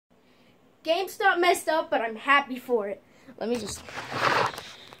GameStop messed up, but I'm happy for it. Let me just...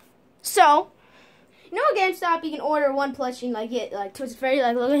 So, you know at GameStop you can order one plushie and like get like Twisted Freddy,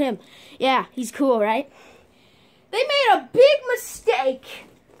 like look at him. Yeah, he's cool, right? They made a big mistake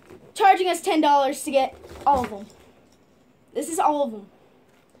charging us $10 to get all of them. This is all of them.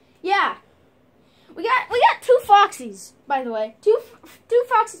 Yeah. We got 2 Foxies, by the way. Two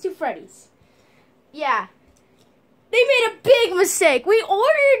Foxies, 2 Freddys. Yeah. They made a big mistake. We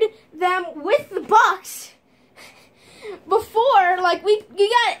ordered them with the box before, like we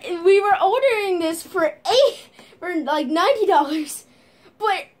were ordering this for like $90,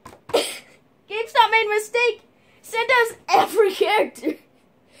 but GameStop made a mistake. Sent us every character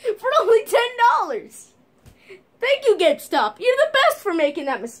for only $10. Thank you, GameStop. You're the best for making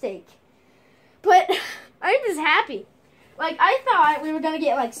that mistake. But I'm just happy. Like, I thought we were going to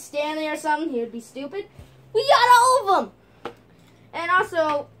get, like, Stanley or something. He would be stupid. We got all of them. And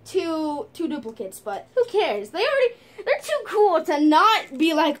also, two duplicates. But who cares? They're too cool to not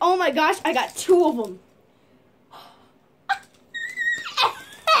be like, oh my gosh, I got 2 of them.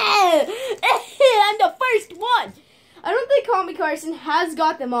 I'm the first one. I don't think Call Me Carson has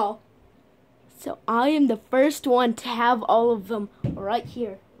got them all. So I am the first one to have all of them right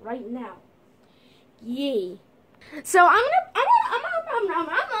here, right now. Yay. So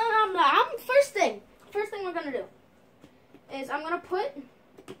first thing we're gonna do is I'm gonna put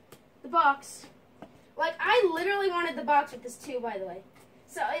the box. Like, I literally wanted the box with this too, by the way.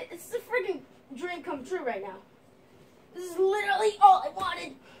 So it's a freaking dream come true right now. This is literally all I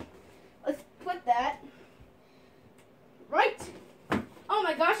wanted. Let's put that right. Oh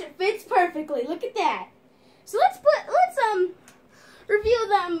my gosh, it fits perfectly. Look at that. So let's review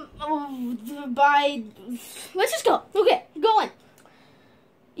them by, let's just go. Okay, going.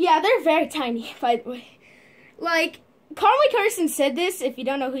 Yeah, they're very tiny, by the way. Like, Carly Carson said this. If you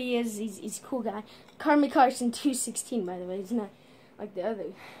don't know who he is, he's a cool guy. Carly Carson 216, by the way. He's not like the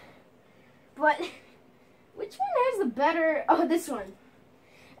other. But which one has the better? Oh, this one.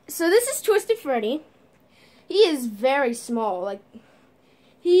 So this is Twisted Freddy. He is very small. Like,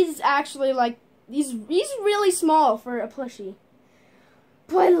 he's actually like he's really small for a plushie.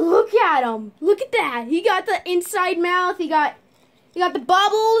 But look at him. Look at that. He got the inside mouth. He got the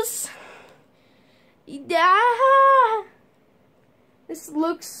bubbles. Yeah. This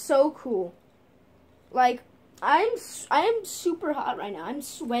looks so cool. Like, I am super hot right now. I'm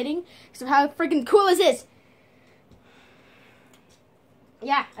sweating because of how freaking cool this is.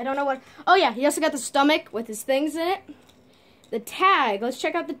 Yeah, I don't know what. Oh yeah, he also got the stomach with his things in it. The tag. Let's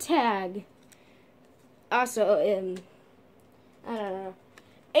check out the tag. Also, I don't know.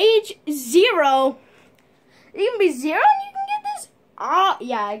 Age 0. You can be 0 and you can get this. Oh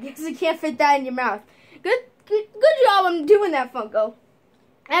yeah, I guess you can't fit that in your mouth. Good job on doing that, Funko.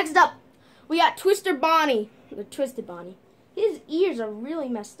 Next up, we got Twister Bonnie. The Twisted Bonnie. His ears are really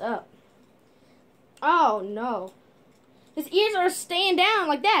messed up. Oh no. His ears are staying down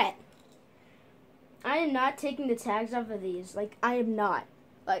like that. I am not taking the tags off of these. Like, I am not.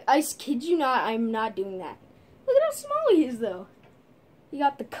 Like, I kid you not, I'm not doing that. Look at how small he is, though. You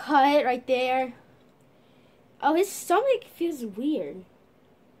got the cut right there. Oh, his stomach feels weird.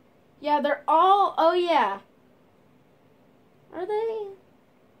 Yeah, they're all, oh yeah. Are they?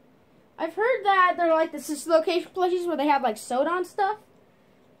 I've heard that they're like the location plushies where they have like soda and stuff.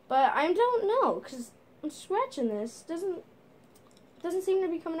 But I don't know, because I'm scratching this. Doesn't seem to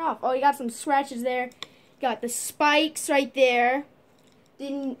be coming off. Oh, you got some scratches there. Got the spikes right there.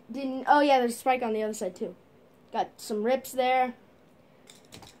 Oh yeah, there's a spike on the other side too. Got some rips there.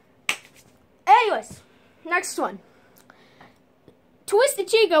 Anyways, next one. Twisted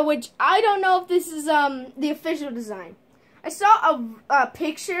Chica, which I don't know if this is the official design. I saw a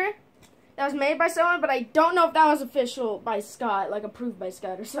picture that was made by someone, but I don't know if that was official by Scott, like approved by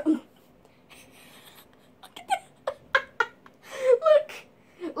Scott or something. Look,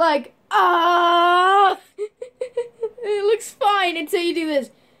 like, it looks fine until you do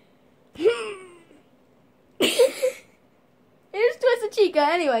this. Here's Twisted Chica.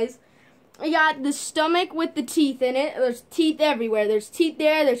 Anyways, I got the stomach with the teeth in it. There's teeth everywhere. There's teeth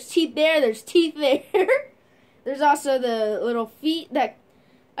there. There's teeth there. There's teeth there. There's also the little feet that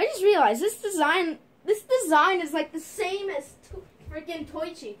I just realized this design is like the same as freaking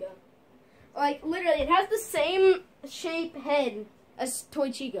Toy Chica. Like, literally, it has the same shape head as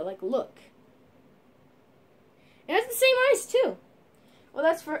Toy Chica. Like, look. It has the same eyes, too. Well,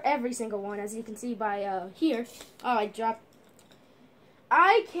 that's for every single one, as you can see by here. Oh, I dropped.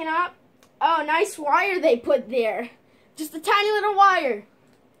 I cannot. Oh, nice wire they put there. Just a tiny little wire.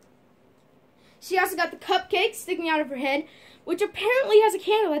 She also got the cupcake sticking out of her head. which apparently has a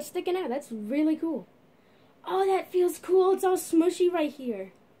candle that's sticking out. That's really cool. Oh, that feels cool. It's all smushy right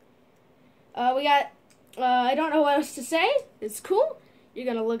here. We got, I don't know what else to say. It's cool. You're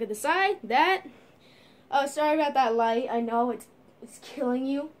going to look at the side. That. Oh, sorry about that light. I know it's killing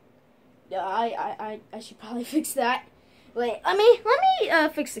you. I should probably fix that. Wait, let me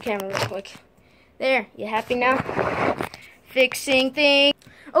fix the camera real quick. There, you happy now? Fixing thing.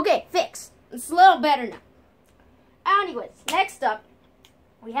 Okay, fixed. It's a little better now. Anyways, next up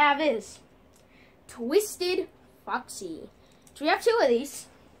we have is Twisted Foxy. So we have 2 of these.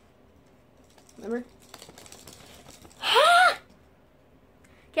 Remember?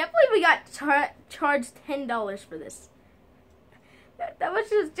 Can't believe we got charged $10 for this. That was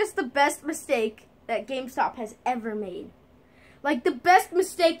just the best mistake that GameStop has ever made. Like, the best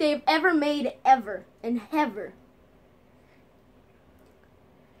mistake they've ever made, ever. And ever.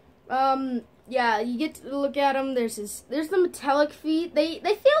 Yeah, you get to look at them. There's the metallic feet. They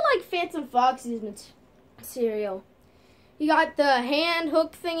feel like Phantom Foxy's material. You got the hand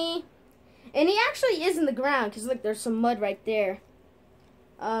hook thingy. And he actually is in the ground, because look, there's some mud right there.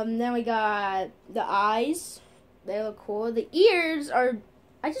 Then we got the eyes. They look cool. The ears are,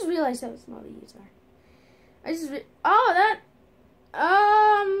 I just realized how small the ears are. I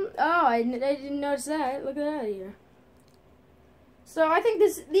didn't notice that. Look at that ear. So I think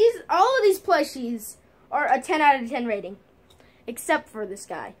all of these plushies are a 10 out of 10 rating. Except for this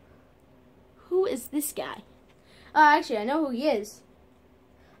guy. Who is this guy? Actually, I know who he is.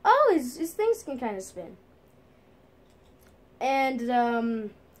 Oh, his things can kind of spin. And,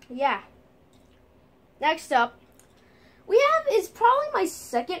 yeah. Next up, we have, is probably my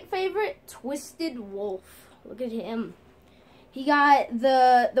second favorite, Twisted Wolf. Look at him. He got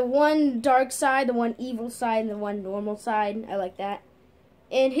the one dark side, the one evil side, and the one normal side. I like that.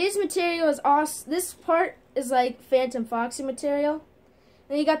 And his material is awesome. This part is like Phantom Foxy material.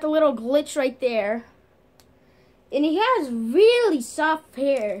 And you got the little glitch right there. And he has really soft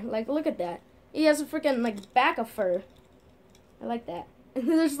hair. Like, look at that. He has a freaking, like, back of fur. I like that.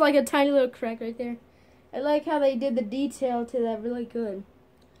 There's like a tiny little crack right there. I like how they did the detail to that really good.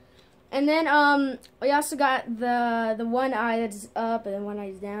 And then we also got the one eye that's up and then one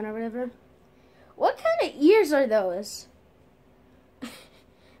eye's down or whatever. What kind of ears are those?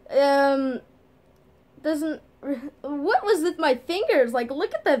 What was with my fingers? Like,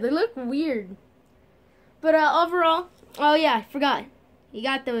 look at that. They look weird. But overall, oh yeah, I forgot. He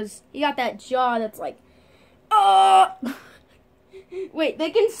got that jaw that's like, oh. Wait,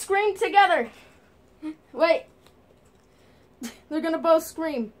 they can scream together. Wait. They're gonna both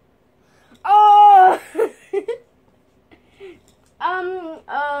scream. Oh!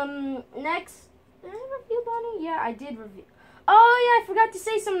 Next. Did I review Bonnie? Yeah, I did review. Oh, yeah, I forgot to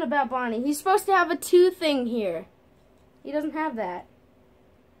say something about Bonnie. He's supposed to have a 2 thing here. He doesn't have that.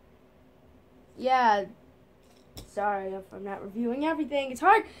 Yeah. Sorry if I'm not reviewing everything. It's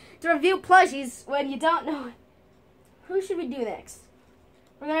hard to review plushies when you don't know it. Who should we do next?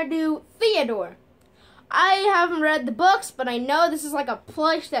 We're going to do Theodore. I haven't read the books, but I know this is like a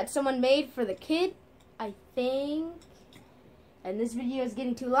plush that someone made for the kid, I think. And this video is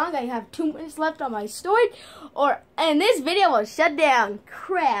getting too long. I have 2 minutes left on my storage, and this video will shut down.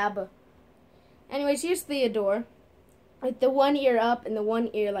 Crab. Anyways, here's Theodore. With the one ear up and the one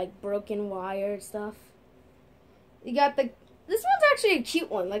ear like broken wire and stuff. You got this one's actually a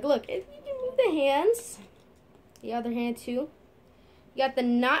cute one. Like, look, if you move the hands, the other hand too. You got the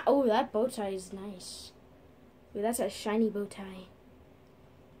knot. Oh, that bow tie is nice. Ooh, that's a shiny bow tie.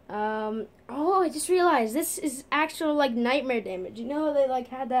 Oh, I just realized this is actual like nightmare damage. You know, they like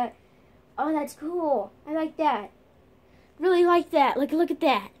had that. Oh, that's cool. I like that. Really like that. Look at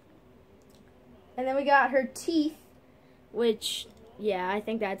that. And then we got her teeth, which, yeah, I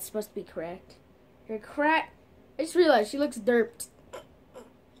think that's supposed to be correct. Her crack. I just realized she looks derped.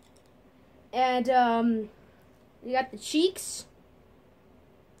 And you got the cheeks.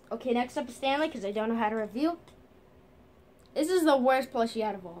 Okay, next up is Stanley, because I don't know how to review. This is the worst plushie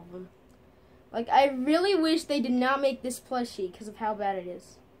out of all of them. Like, I really wish they did not make this plushie because of how bad it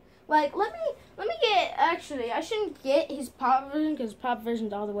is. Like, let me get, actually, I shouldn't get his pop version because pop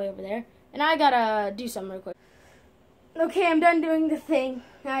version's all the way over there. And I gotta do something real quick. Okay, I'm done doing the thing.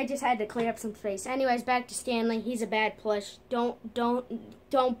 I just had to clear up some space. Anyways, back to Stanley. He's a bad plush.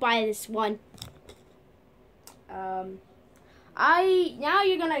 Don't buy this one. Now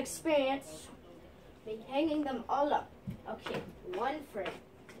you're gonna experience me hanging them all up. Okay, one Freddy,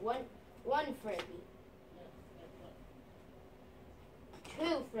 one Freddy,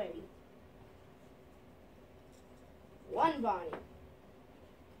 2 Freddy, 1 Bonnie,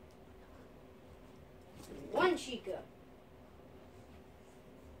 1 Chica,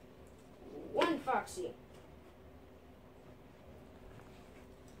 Foxy.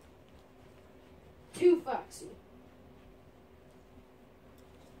 2 Foxy.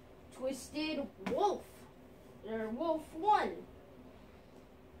 Twisted Wolf. Or Wolf 1.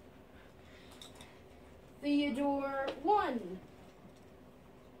 Theodore 1.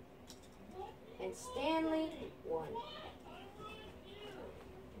 And Stanley 1.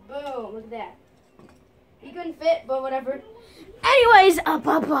 Boom, look at that. He couldn't fit, but whatever. Anyways,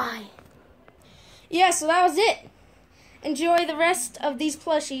 bye-bye. Yeah, so that was it. Enjoy the rest of these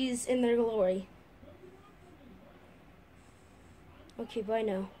plushies in their glory. Okay, bye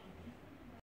now.